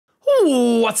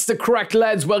What's the crack,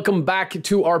 lads? Welcome back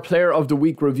to our Player of the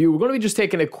Week review. We're going to be just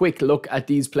taking a quick look at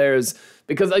these players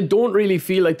because I don't really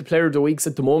feel like the Player of the Weeks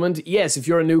at the moment. Yes, if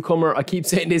you're a newcomer, I keep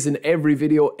saying this in every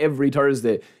video, every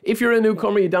Thursday. If you're a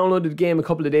newcomer, you downloaded the game a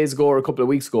couple of days ago or a couple of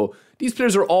weeks ago, these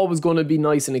players are always going to be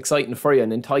nice and exciting for you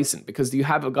and enticing because you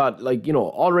have got, like, you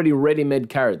know, already ready-made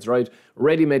cards, right?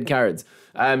 Ready-made cards.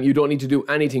 You don't need to do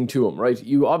anything to them, right?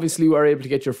 You obviously were able to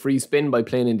get your free spin by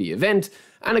playing in the event.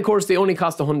 And of course, they only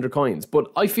cost 100 coins.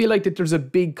 But I feel like that there's a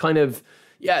big kind of,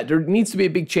 there needs to be a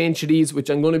big change to these,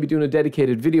 which I'm going to be doing a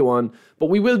dedicated video on. But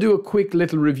we will do a quick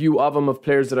little review of them, of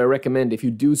players that I recommend if you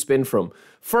do spin from.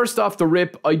 First off the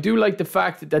rip, I do like the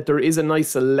fact that there is a nice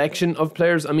selection of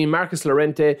players. I mean, Marcus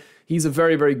Llorente, he's a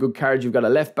very, very good card. You've got a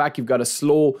left back, you've got a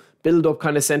slow build-up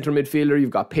kind of centre midfielder.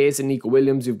 You've got pace in Nico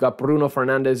Williams. You've got Bruno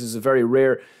Fernandes, who's a very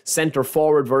rare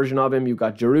centre-forward version of him. You've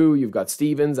got Giroud, you've got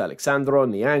Stevens, Alexandro,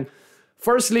 Niang.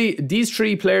 Firstly, these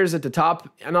three players at the top,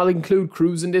 and I'll include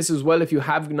Cruz in this as well if you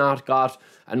have not got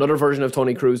another version of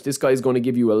Toni Kroos. This guy is going to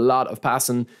give you a lot of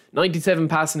passing. 97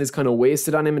 passing is kind of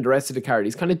wasted on him and the rest of the card.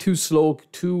 He's kind of too slow,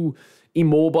 too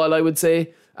immobile, I would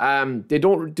say. They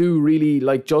don't do really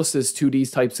like justice to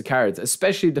these types of cards,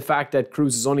 especially the fact that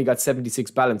Cruz has only got 76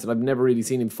 balance and I've never really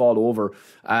seen him fall over.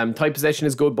 Tight possession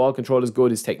is good, ball control is good,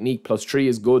 his technique +3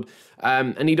 is good,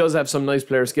 and he does have some nice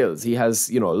player skills. He has,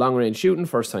 you know, long range shooting,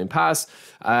 first time pass,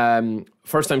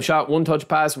 first time shot, one touch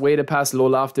pass, weighted pass, low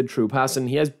lofted, true passing.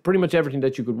 He has pretty much everything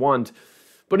that you could want.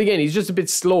 But again, he's just a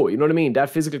bit slow, you know what I mean? That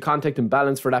physical contact and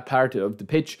balance for that part of the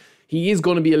pitch, he is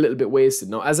going to be a little bit wasted.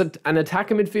 Now, as an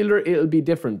attacking midfielder, it'll be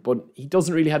different, but he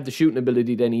doesn't really have the shooting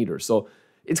ability then either. So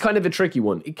it's kind of a tricky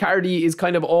one. Icardi is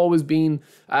kind of always been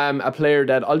a player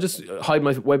that, I'll just hide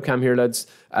my webcam here, lads,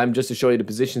 just to show you the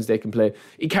positions they can play.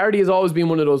 Icardi has always been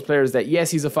one of those players that,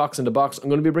 yes, he's a fox in the box. I'm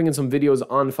going to be bringing some videos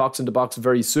on fox in the box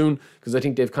very soon because I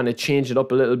think they've kind of changed it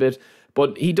up a little bit.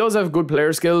 But he does have good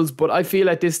player skills, but I feel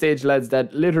at this stage, lads,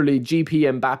 that literally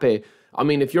GP Mbappe, I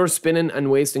mean, if you're spinning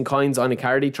and wasting coins on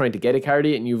Icardi, trying to get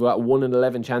Icardi, and you've got 1 in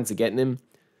 11 chance of getting him,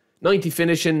 90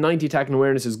 finishing, 90 attacking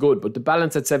awareness is good, but the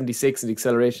balance at 76 and the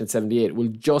acceleration at 78 will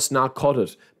just not cut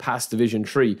it past Division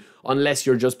 3 unless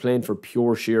you're just playing for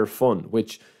pure sheer fun,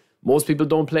 which most people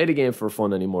don't play the game for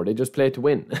fun anymore. They just play it to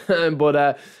win.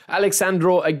 But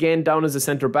Alexandro, again, down as a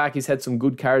centre-back. He's had some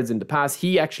good cards in the past.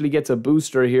 He actually gets a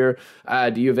booster here,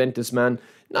 the Juventus man.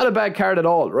 Not a bad card at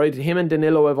all, right? Him and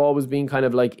Danilo have always been kind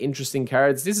of like interesting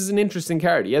cards. This is an interesting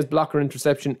card. He has blocker,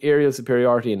 interception, aerial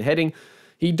superiority, and heading.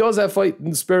 He does have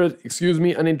fighting spirit,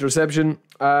 and interception.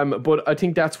 But I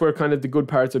think that's where kind of the good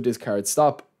parts of this card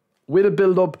stop. With a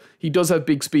build-up, he does have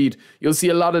big speed. You'll see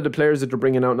a lot of the players that they're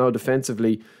bringing out now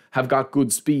defensively have got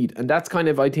good speed. And that's kind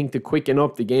of, I think, to quicken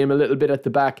up the game a little bit at the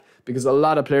back, because a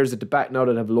lot of players at the back now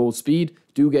that have low speed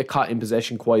do get caught in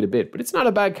possession quite a bit. But it's not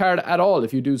a bad card at all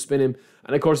if you do spin him.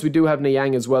 And of course, we do have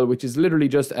Niang as well, which is literally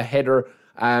just a header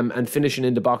and finishing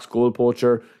in the box goal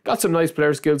poacher. Got some nice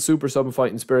player skills, super sub and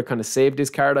fighting spirit kind of saved this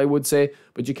card, I would say.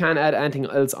 But you can't add anything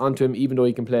else onto him, even though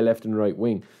he can play left and right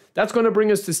wing. That's going to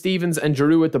bring us to Stevens and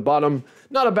Giroud at the bottom.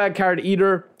 Not a bad card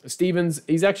either. Stevens,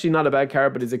 he's actually not a bad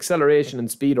card, but his acceleration and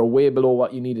speed are way below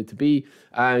what you need it to be.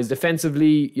 His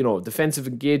defensively, you know, defensive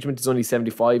engagement is only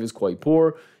 75, is quite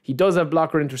poor. He does have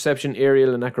blocker, interception,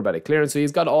 aerial, and acrobatic clearance, so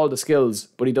he's got all the skills,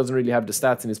 but he doesn't really have the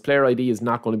stats, and his player ID is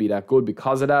not going to be that good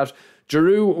because of that.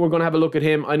 Giroud, we're going to have a look at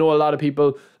him. I know a lot of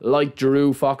people like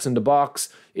Giroud, fox in the box.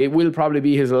 It will probably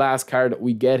be his last card that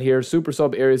we get here. Super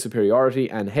sub, area superiority,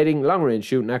 and heading, long range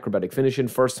shooting, acrobatic finishing,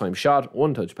 first time shot,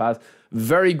 one touch pass.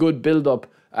 Very good build up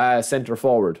centre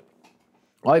forward.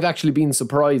 I've actually been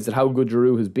surprised at how good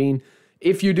Giroud has been.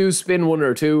 If you do spin 1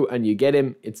 or 2 and you get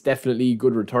him, it's definitely a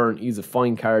good return. He's a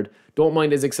fine card. Don't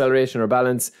mind his acceleration or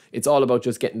balance. It's all about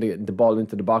just getting the ball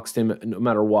into the box to him, no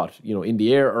matter what, you know, in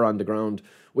the air or on the ground.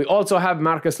 We also have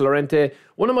Marcus Llorente,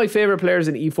 one of my favourite players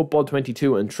in eFootball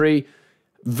 22 and 3.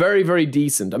 Very, very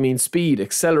decent. I mean, speed,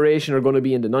 acceleration are going to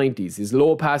be in the 90s. His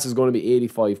low pass is going to be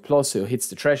 85 plus, so it hits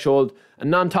the threshold.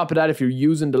 And on top of that, if you're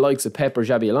using the likes of Pep or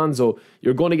Xabi Alonso,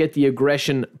 you're going to get the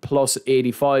aggression plus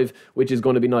 85, which is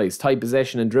going to be nice. Tight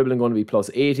possession and dribbling going to be plus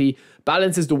 80.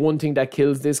 Balance is the one thing that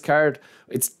kills this card.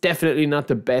 It's definitely not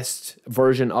the best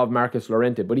version of Marcus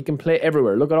Llorente, but he can play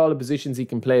everywhere. Look at all the positions he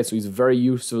can play, so he's a very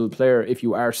useful player if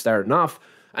you are starting off.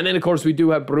 And then, of course, we do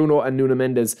have Bruno and Nuno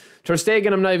Mendes. Ter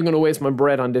Stegen, I'm not even going to waste my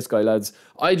breath on this guy, lads.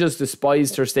 I just despise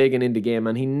Ter Stegen in the game,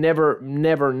 and he never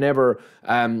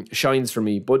shines for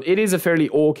me. But it is a fairly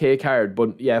okay card.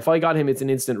 But yeah, if I got him, it's an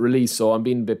instant release, so I'm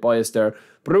being a bit biased there.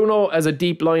 Bruno as a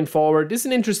deep line forward. This is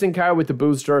an interesting card with the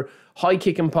booster. High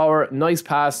kicking power, nice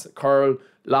pass, curl,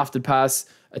 lofted pass,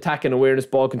 attacking awareness,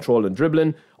 ball control and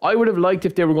dribbling. I would have liked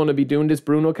if they were going to be doing this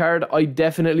Bruno card. I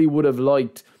definitely would have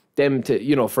liked them to,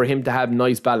 you know, for him to have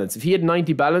nice balance. If he had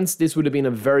 90 balance, this would have been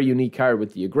a very unique card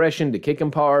with the aggression, the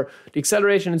kicking power, the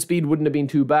acceleration and speed wouldn't have been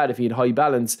too bad if he had high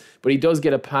balance, but he does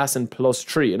get a passing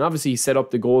 +3. And obviously he set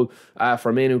up the goal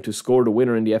for Manu to score the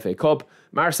winner in the FA Cup.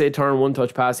 Marseille turn,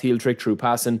 one-touch pass, heel trick through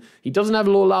passing. He doesn't have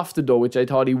low lofted though, which I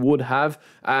thought he would have.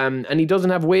 And he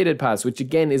doesn't have weighted pass, which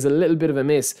again is a little bit of a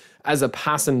miss as a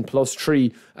passing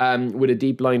 +3 with a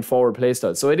deep line forward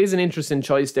playstyle. So it is an interesting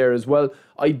choice there as well.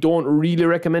 I don't really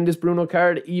recommend this Bruno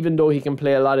card, even though he can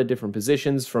play a lot of different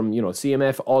positions from, you know,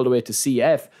 CMF all the way to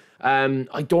CF.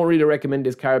 I don't really recommend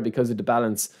this card because of the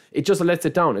balance. It just lets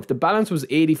it down. If the balance was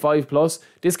 85 plus,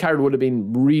 this card would have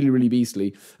been really, really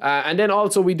beastly. And then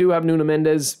also we do have Nuno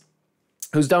Mendes,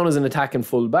 who's down as an attacking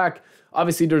full-back.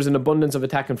 Obviously, there's an abundance of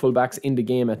attacking full-backs in the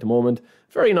game at the moment.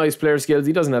 Very nice player skills.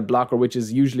 He doesn't have blocker, which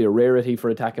is usually a rarity for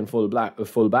attacking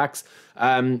full-backs.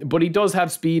 But he does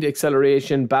have speed,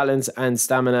 acceleration, balance, and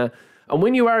stamina. And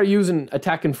when you are using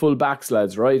attacking full-backs,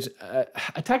 lads, right?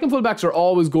 Attacking full-backs are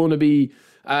always going to be...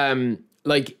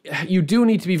 like, you do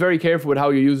need to be very careful with how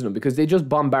you're using them because they just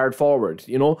bombard forward,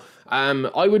 you know.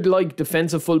 I would like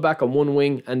defensive fullback on one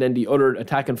wing and then the other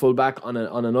attacking fullback on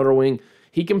another wing.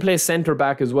 He can play centre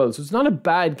back as well, so it's not a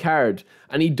bad card,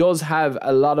 and he does have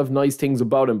a lot of nice things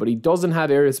about him, but he doesn't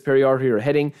have area superiority or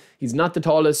heading. He's not the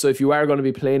tallest, so if you are going to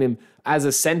be playing him as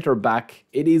a centre back,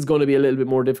 it is going to be a little bit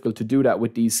more difficult to do that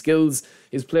with these skills.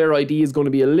 His player ID is going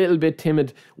to be a little bit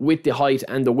timid with the height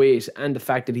and the weight and the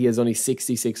fact that he has only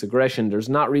 66 aggression. There's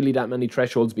not really that many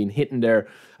thresholds being hit in there.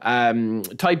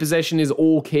 Tight possession is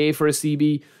okay for a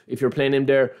CB if you're playing him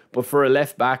there, but for a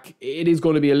left back, it is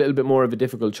going to be a little bit more of a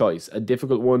difficult choice, a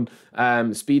difficult one.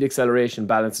 Speed, acceleration,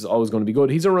 balance is always going to be good.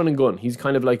 He's a run and gun. He's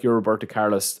kind of like your Roberto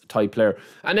Carlos type player.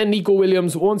 And then Nico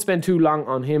Williams, won't spend too long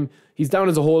on him. He's down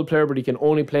as a whole player, but he can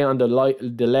only play on the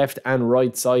left and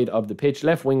right side of the pitch.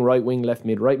 Left wing, left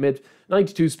mid, right mid.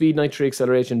 92 speed, 93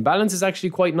 acceleration. Balance is actually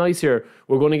quite nice here.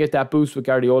 We're going to get that boost with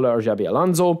Guardiola or Xabi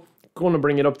Alonso. Going to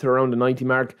bring it up to around the 90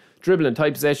 mark. Dribbling,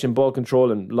 tight possession, ball control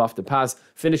and lofted pass.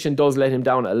 Finishing does let him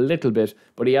down a little bit,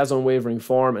 but he has unwavering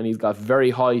form and he's got very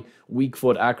high weak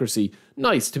foot accuracy.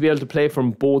 Nice to be able to play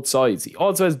from both sides. He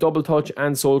also has double touch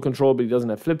and sole control, but he doesn't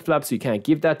have flip flap, so you can't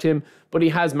give that to him. But he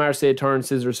has Marseille turn,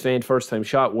 scissors feint, first time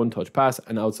shot, one touch pass,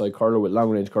 and outside curler with long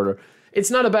range curler. It's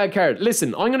not a bad card.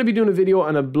 Listen, I'm going to be doing a video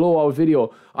and a blowout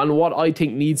video on what I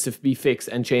think needs to be fixed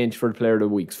and changed for the player of the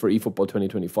weeks for eFootball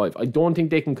 2025. I don't think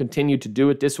they can continue to do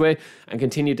it this way and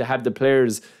continue to have the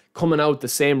players coming out the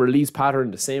same release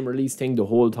pattern, the same release thing the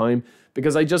whole time,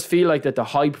 because I just feel like that the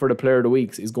hype for the player of the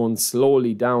weeks is going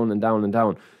slowly down and down and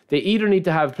down. They either need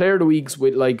to have player of the weeks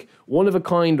with like one of a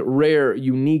kind, rare,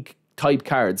 unique type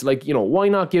cards. Like, you know, why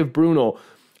not give Bruno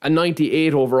a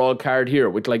 98 overall card here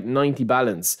with like 90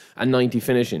 balance and 90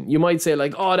 finishing? You might say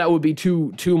like, oh, that would be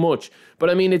too much.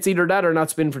 But I mean, it's either that or not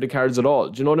spin for the cards at all.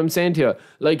 Do you know what I'm saying to you?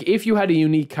 Like, if you had a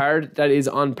unique card that is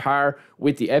on par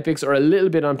with the epics or a little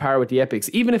bit on par with the epics,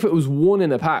 even if it was one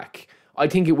in a pack, I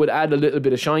think it would add a little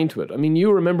bit of shine to it. I mean,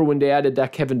 you remember when they added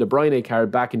that Kevin De Bruyne card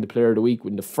back into Player of the Week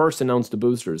when they first announced the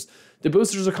boosters. The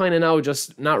boosters are kind of now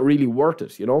just not really worth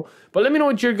it, you know? But let me know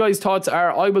what your guys' thoughts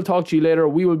are. I will talk to you later.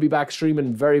 We will be back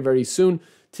streaming very, very soon.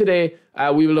 Today,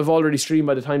 we will have already streamed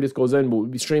by the time this goes in, but we'll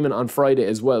be streaming on Friday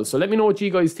as well. So let me know what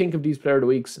you guys think of these Player of the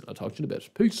Weeks. I'll talk to you in a bit.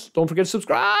 Peace. Don't forget to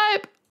subscribe.